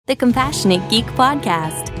the Compassionate Geek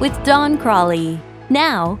Podcast with Don Crawley.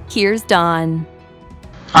 Now, here's Don.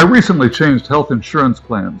 I recently changed health insurance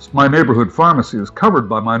plans. My neighborhood pharmacy is covered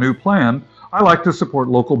by my new plan. I like to support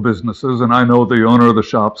local businesses, and I know the owner of the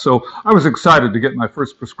shop, so I was excited to get my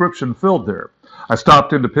first prescription filled there. I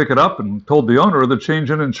stopped in to pick it up and told the owner of the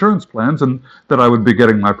change in insurance plans and that I would be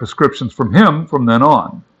getting my prescriptions from him from then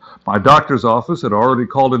on. My doctor's office had already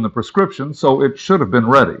called in the prescription, so it should have been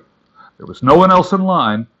ready. There was no one else in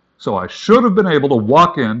line, so I should have been able to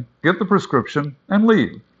walk in, get the prescription, and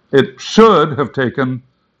leave. It should have taken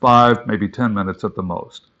 5, maybe 10 minutes at the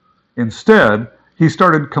most. Instead, he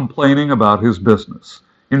started complaining about his business,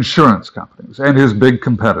 insurance companies, and his big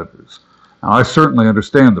competitors. Now, I certainly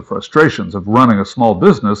understand the frustrations of running a small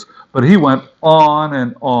business, but he went on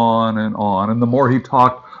and on and on, and the more he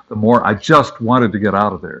talked, the more I just wanted to get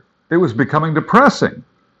out of there. It was becoming depressing.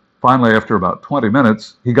 Finally, after about 20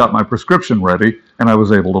 minutes, he got my prescription ready, and I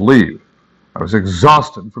was able to leave. I was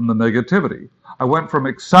exhausted from the negativity. I went from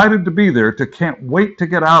excited to be there to can't wait to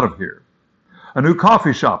get out of here. A new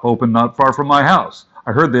coffee shop opened not far from my house.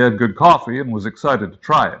 I heard they had good coffee and was excited to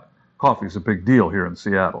try it. Coffee's a big deal here in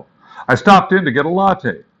Seattle. I stopped in to get a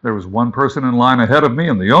latte. There was one person in line ahead of me,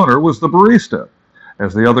 and the owner was the barista.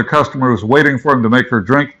 As the other customer was waiting for him to make her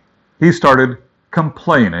drink, he started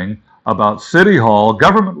complaining about City Hall,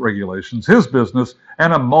 government regulations, his business,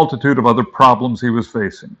 and a multitude of other problems he was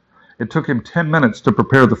facing. It took him 10 minutes to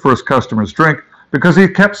prepare the first customer's drink because he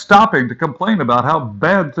kept stopping to complain about how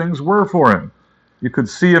bad things were for him. You could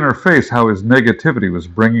see in her face how his negativity was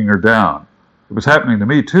bringing her down. It was happening to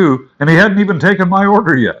me too, and he hadn't even taken my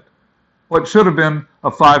order yet. What should have been a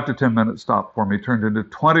 5 to 10 minute stop for me turned into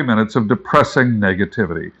 20 minutes of depressing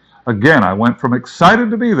negativity. Again, I went from excited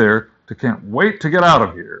to be there to can't wait to get out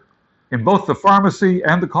of here. In both the pharmacy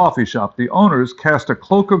and the coffee shop, the owners cast a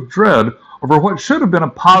cloak of dread over what should have been a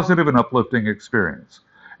positive and uplifting experience.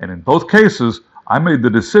 And in both cases, I made the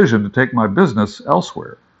decision to take my business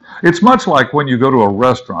elsewhere. It's much like when you go to a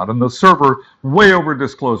restaurant and the server way over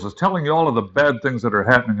discloses, telling you all of the bad things that are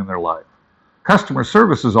happening in their life. Customer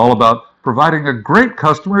service is all about providing a great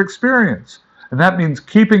customer experience, and that means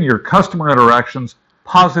keeping your customer interactions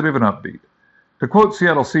positive and upbeat. To quote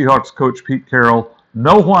Seattle Seahawks coach Pete Carroll,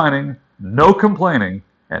 no whining, no complaining,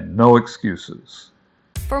 and no excuses.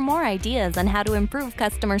 For more ideas on how to improve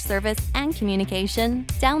customer service and communication,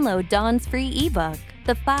 download Don's free ebook,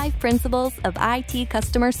 The 5 Principles of IT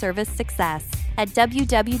Customer Service Success, at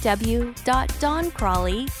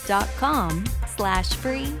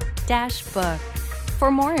www.doncrawley.com/free-book. For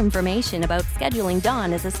more information about scheduling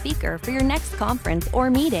Don as a speaker for your next conference or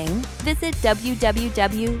meeting, visit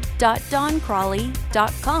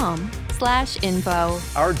www.doncrawley.com/info.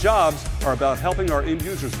 Our jobs are about helping our end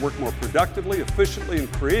users work more productively, efficiently,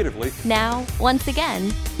 and creatively. Now, once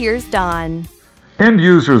again, here's Don. End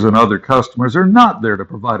users and other customers are not there to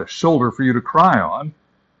provide a shoulder for you to cry on.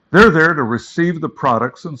 They're there to receive the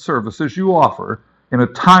products and services you offer in a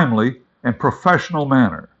timely and professional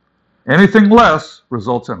manner. Anything less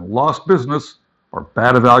results in lost business or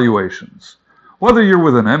bad evaluations. Whether you're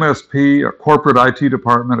with an MSP, a corporate IT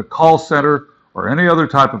department, a call center, or any other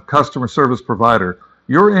type of customer service provider,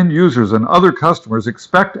 your end users and other customers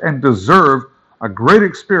expect and deserve a great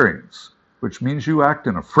experience, which means you act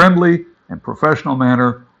in a friendly and professional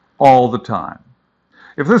manner all the time.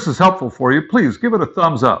 If this is helpful for you, please give it a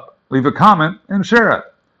thumbs up, leave a comment, and share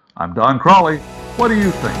it. I'm Don Crawley. What do you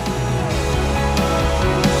think?